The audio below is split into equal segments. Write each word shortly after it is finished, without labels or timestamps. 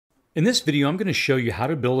In this video, I'm going to show you how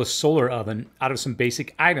to build a solar oven out of some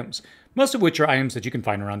basic items, most of which are items that you can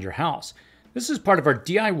find around your house. This is part of our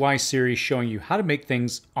DIY series showing you how to make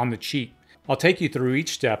things on the cheap. I'll take you through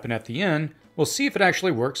each step, and at the end, we'll see if it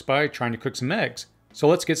actually works by trying to cook some eggs. So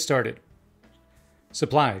let's get started.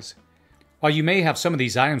 Supplies. While you may have some of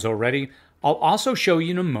these items already, I'll also show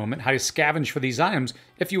you in a moment how to scavenge for these items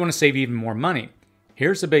if you want to save even more money.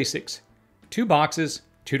 Here's the basics. 2 boxes,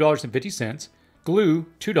 $2.50. Glue,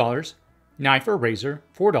 $2, knife or razor,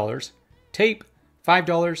 $4, tape,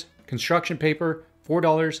 $5, construction paper,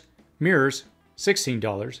 $4, mirrors,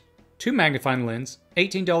 $16, 2 magnifying lens,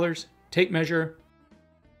 $18, tape measure.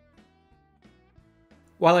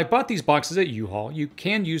 While I bought these boxes at U-Haul, you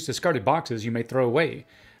can use discarded boxes you may throw away.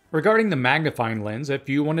 Regarding the magnifying lens, if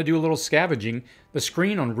you want to do a little scavenging, the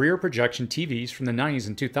screen on rear projection TVs from the 90s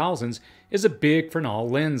and 2000s is a big Fresnel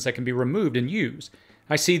lens that can be removed and used.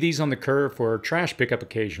 I see these on the curb for trash pickup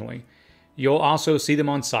occasionally. You'll also see them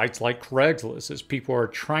on sites like Craigslist as people are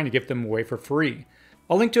trying to give them away for free.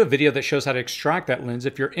 I'll link to a video that shows how to extract that lens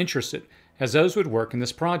if you're interested, as those would work in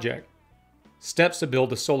this project. Steps to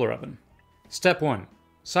build a solar oven. Step 1.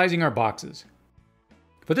 Sizing our boxes.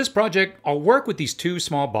 For this project, I'll work with these 2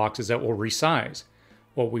 small boxes that we'll resize.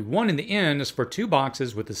 What we want in the end is for 2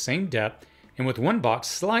 boxes with the same depth and with 1 box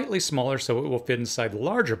slightly smaller so it will fit inside the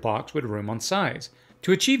larger box with room on sides.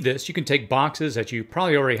 To achieve this, you can take boxes that you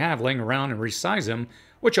probably already have laying around and resize them,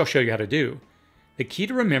 which I'll show you how to do. The key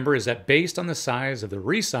to remember is that based on the size of the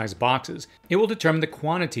resized boxes, it will determine the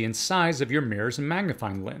quantity and size of your mirrors and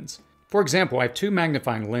magnifying lens. For example, I have 2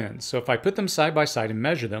 magnifying lenses, so if I put them side by side and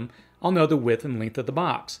measure them, I'll know the width and length of the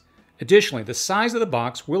box. Additionally, the size of the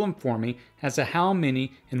box will inform me as to how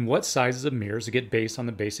many and what sizes of mirrors to get based on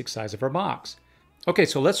the basic size of our box. Okay,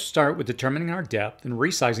 so let's start with determining our depth and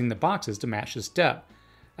resizing the boxes to match this depth.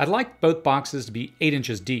 I'd like both boxes to be 8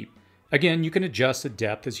 inches deep. Again, you can adjust the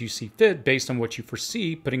depth as you see fit based on what you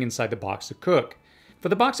foresee putting inside the box to cook. For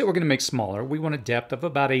the box that we're going to make smaller, we want a depth of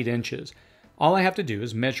about 8 inches. All I have to do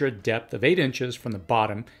is measure a depth of 8 inches from the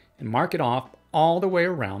bottom and mark it off all the way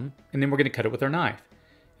around, and then we're going to cut it with our knife.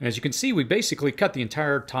 And as you can see, we basically cut the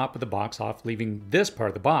entire top of the box off, leaving this part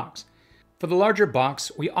of the box. For the larger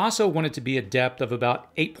box, we also want it to be a depth of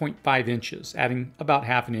about 8.5 inches, adding about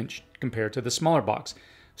half an inch compared to the smaller box.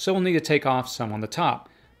 So we'll need to take off some on the top.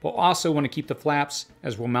 We'll also want to keep the flaps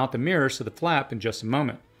as we'll mount the mirrors to the flap in just a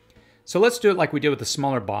moment. So let's do it like we did with the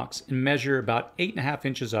smaller box and measure about 8.5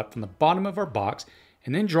 inches up from the bottom of our box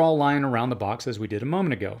and then draw a line around the box as we did a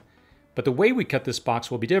moment ago. But the way we cut this box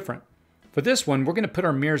will be different. For this one, we're going to put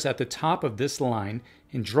our mirrors at the top of this line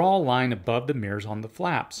and draw a line above the mirrors on the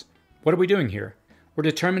flaps. What are we doing here? We're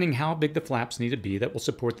determining how big the flaps need to be that will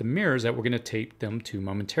support the mirrors that we're going to tape them to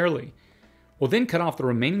momentarily. We'll then cut off the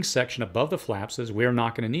remaining section above the flaps as we are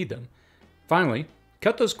not going to need them. Finally,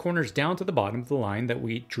 cut those corners down to the bottom of the line that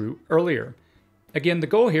we drew earlier. Again, the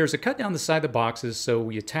goal here is to cut down the side of the boxes so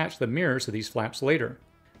we attach the mirrors to these flaps later.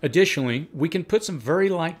 Additionally, we can put some very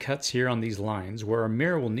light cuts here on these lines where our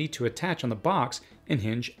mirror will need to attach on the box and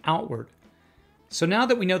hinge outward. So now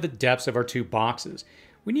that we know the depths of our 2 boxes,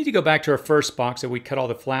 we need to go back to our first box that we cut all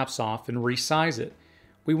the flaps off and resize it.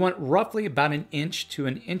 We want roughly about 1 inch to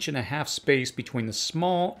 1.5 inches space between the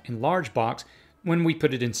small and large box when we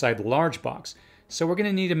put it inside the large box. So we're going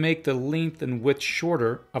to need to make the length and width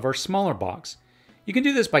shorter of our smaller box. You can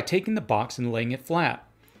do this by taking the box and laying it flat.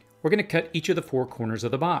 We're going to cut each of the 4 corners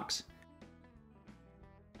of the box.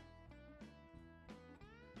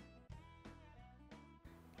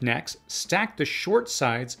 Next, stack the short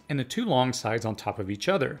sides and the 2 long sides on top of each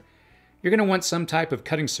other. You're going to want some type of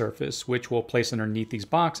cutting surface, which we'll place underneath these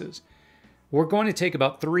boxes. We're going to take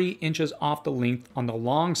about 3 inches off the length on the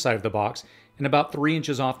long side of the box and about 3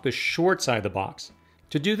 inches off the short side of the box.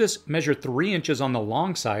 To do this, measure 3 inches on the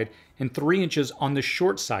long side and 3 inches on the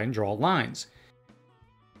short side and draw lines.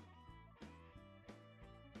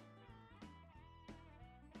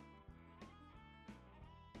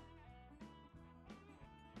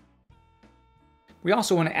 We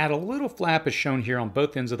also want to add a little flap as shown here on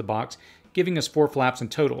both ends of the box, giving us 4 flaps in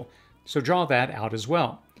total. So draw that out as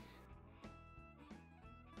well.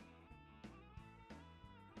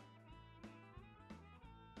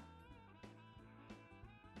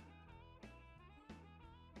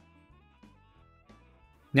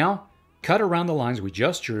 Now, cut around the lines we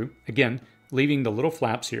just drew, again, leaving the little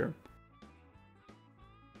flaps here.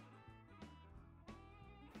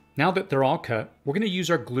 Now that they're all cut, we're going to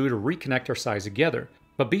use our glue to reconnect our sides together,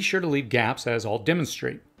 but be sure to leave gaps as I'll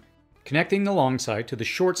demonstrate. Connecting the long side to the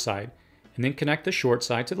short side, and then connect the short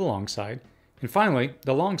side to the long side, and finally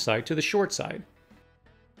the long side to the short side.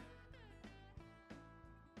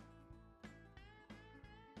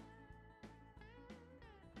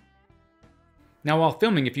 Now while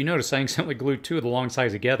filming, if you notice, I accidentally glued two of the long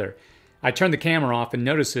sides together. I turned the camera off and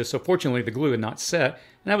noticed this, so fortunately the glue had not set,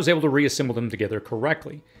 and I was able to reassemble them together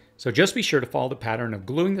correctly. So just be sure to follow the pattern of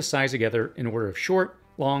gluing the sides together in order of short,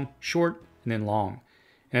 and then long.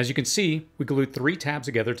 And as you can see, we glued 3 tabs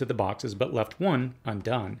together to the boxes but left one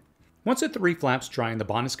undone. Once the 3 flaps dry and the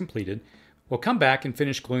bond is completed, we'll come back and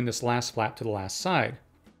finish gluing this last flap to the last side.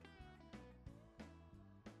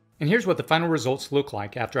 And here's what the final results look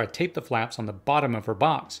like after I tape the flaps on the bottom of our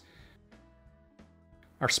box.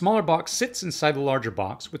 Our smaller box sits inside the larger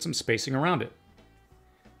box with some spacing around it.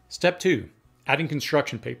 Step 2. Adding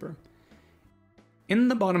construction paper. In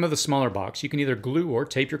the bottom of the smaller box, you can either glue or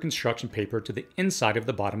tape your construction paper to the inside of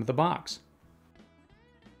the bottom of the box.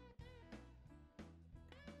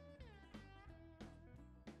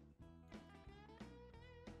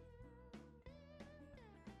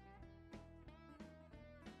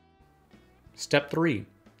 Step 3.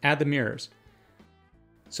 Add the mirrors.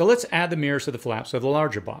 So let's add the mirrors to the flaps of the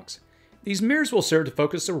larger box. These mirrors will serve to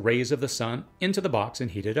focus the rays of the sun into the box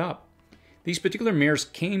and heat it up. These particular mirrors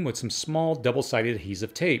came with some small double-sided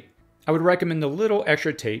adhesive tape. I would recommend a little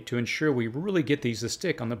extra tape to ensure we really get these to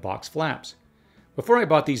stick on the box flaps. Before I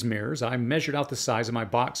bought these mirrors, I measured out the size of my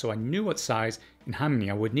box so I knew what size and how many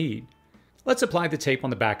I would need. Let's apply the tape on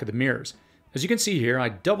the back of the mirrors. As you can see here, I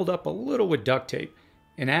doubled up a little with duct tape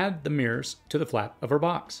and add the mirrors to the flap of our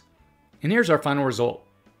box. And here's our final result.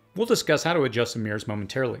 We'll discuss how to adjust the mirrors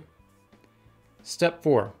momentarily. Step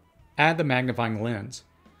 4. Add the magnifying lens.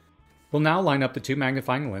 We'll now line up the 2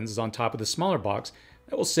 magnifying lenses on top of the smaller box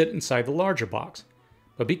that will sit inside the larger box.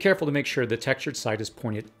 But be careful to make sure the textured side is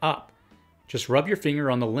pointed up. Just rub your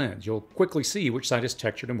finger on the lens. You'll quickly see which side is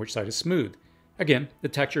textured and which side is smooth. Again, the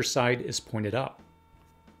textured side is pointed up.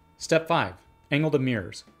 Step 5. Angle the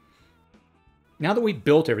mirrors. Now that we've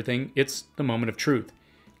built everything, it's the moment of truth.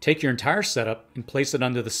 Take your entire setup and place it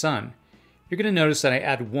under the sun. You're going to notice that I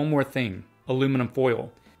added one more thing, aluminum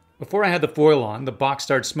foil. Before I had the foil on, the box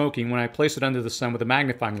started smoking when I placed it under the sun with a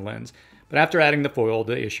magnifying lens, but after adding the foil,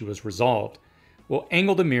 the issue was resolved. We'll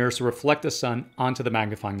angle the mirrors to reflect the sun onto the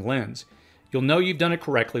magnifying lens. You'll know you've done it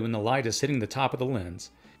correctly when the light is hitting the top of the lens.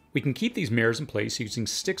 We can keep these mirrors in place using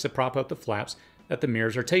sticks that prop up the flaps that the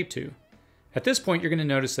mirrors are taped to. At this point, you're going to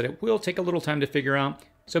notice that it will take a little time to figure out,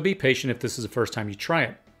 so be patient if this is the first time you try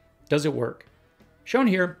it. Does it work? Shown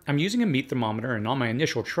here, I'm using a meat thermometer, and on my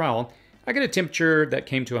initial trial, I got a temperature that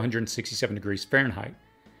came to 167 degrees Fahrenheit.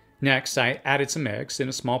 Next, I added some eggs in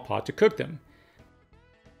a small pot to cook them.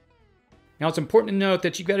 Now it's important to note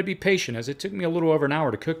that you've got to be patient, as it took me a little over an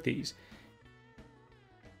hour to cook these.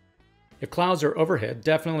 If clouds are overhead,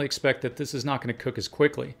 definitely expect that this is not going to cook as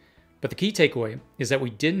quickly. But the key takeaway is that we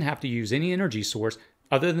didn't have to use any energy source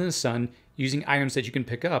other than the sun, using items that you can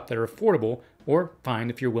pick up that are affordable or find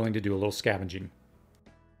if you're willing to do a little scavenging.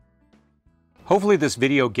 Hopefully this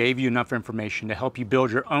video gave you enough information to help you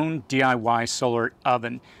build your own DIY solar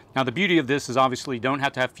oven. Now the beauty of this is obviously you don't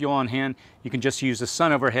have to have fuel on hand. You can just use the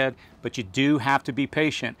sun overhead, but you do have to be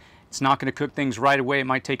patient. It's not going to cook things right away. It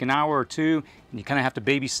might take an hour or two, and you kind of have to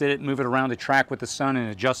babysit it, move it around to track with the sun and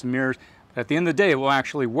adjust the mirrors. But at the end of the day, it will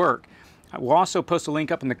actually work. We'll also post a link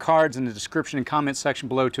up in the cards in the description and comment section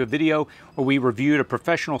below to a video where we reviewed a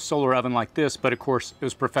professional solar oven like this, but of course it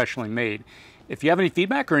was professionally made. If you have any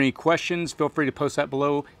feedback or any questions, feel free to post that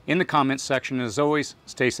below in the comments section. As always,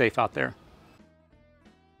 stay safe out there.